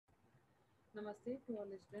Namaste to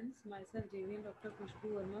all students. Myself JV'n Dr. Khushbu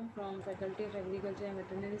Verma from Faculty of Agriculture and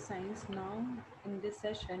Veterinary Science. Now, in this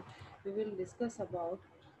session, we will discuss about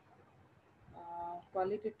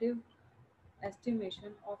qualitative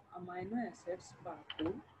estimation of amino acids part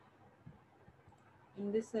 2.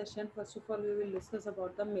 In this session, first of all, we will discuss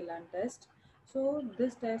about the Milan test. So,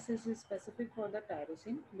 this test is specific for the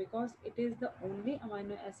tyrosine because it is the only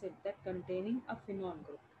amino acid that containing a phenol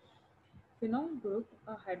group. Phenol group,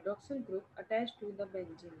 a hydroxyl group attached to the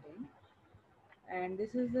benzene ring, and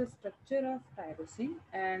this is the structure of tyrosine,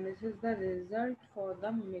 and this is the result for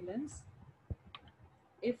the Milan's.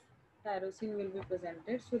 If tyrosine will be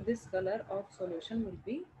presented, so this color of solution will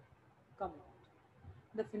be come out.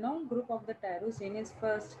 The phenol group of the tyrosine is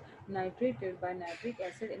first nitrated by nitric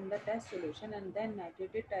acid in the test solution, and then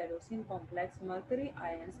nitrated tyrosine complex mercury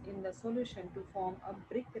ions in the solution to form a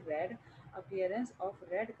brick red. Appearance of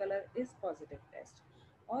red color is positive test.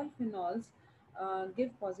 All phenols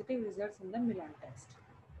give positive results in the Milan test.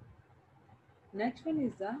 Next one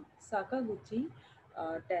is the Sakaguchi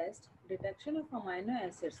test, detection of amino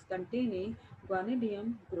acids containing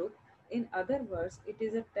guanidinium group. In other words, it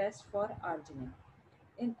is a test for arginine.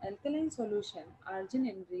 In alkaline solution,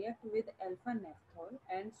 arginine react with alpha naphthol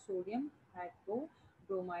and sodium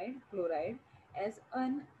hypobromide chloride as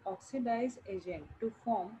an oxidized agent to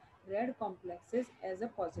form red complexes as a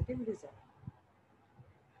positive result.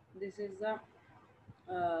 This is the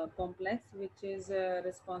complex which is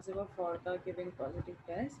responsible for the giving positive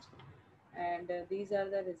test, and these are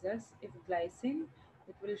the results. If glycine,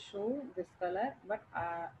 it will show this color, but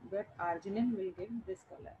arginine will give this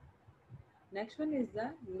color. Next one is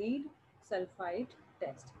the lead sulfide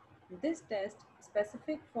test. This test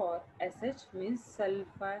specific for SH means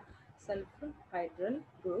sulfhydryl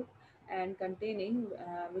group, and containing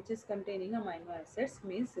which is containing amino acids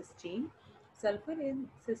means cysteine. Sulfur in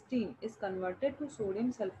cysteine is converted to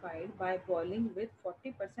sodium sulfide by boiling with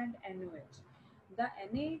 40% NaOH. The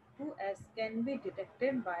Na2S can be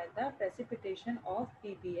detected by the precipitation of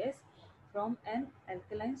PBS from an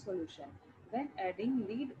alkaline solution. When adding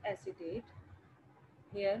lead acetate,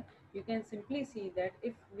 here you can simply see that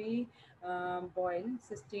if we boil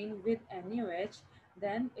cysteine with NaOH,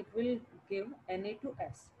 then it will give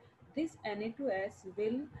Na2S. This Na2S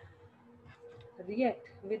will react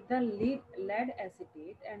with the lead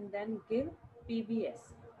acetate and then give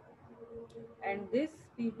PBS, and this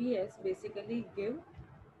PBS basically give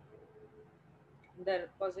the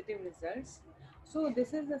positive results. So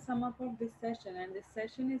this is the sum up of this session, and this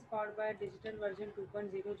session is powered by digital version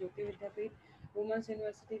 2.0 JT Vidyapeeth, Women's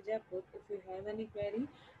University Jaipur. If you have any query,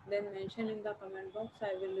 then mention in the comment box.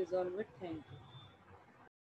 I will resolve it. Thank you.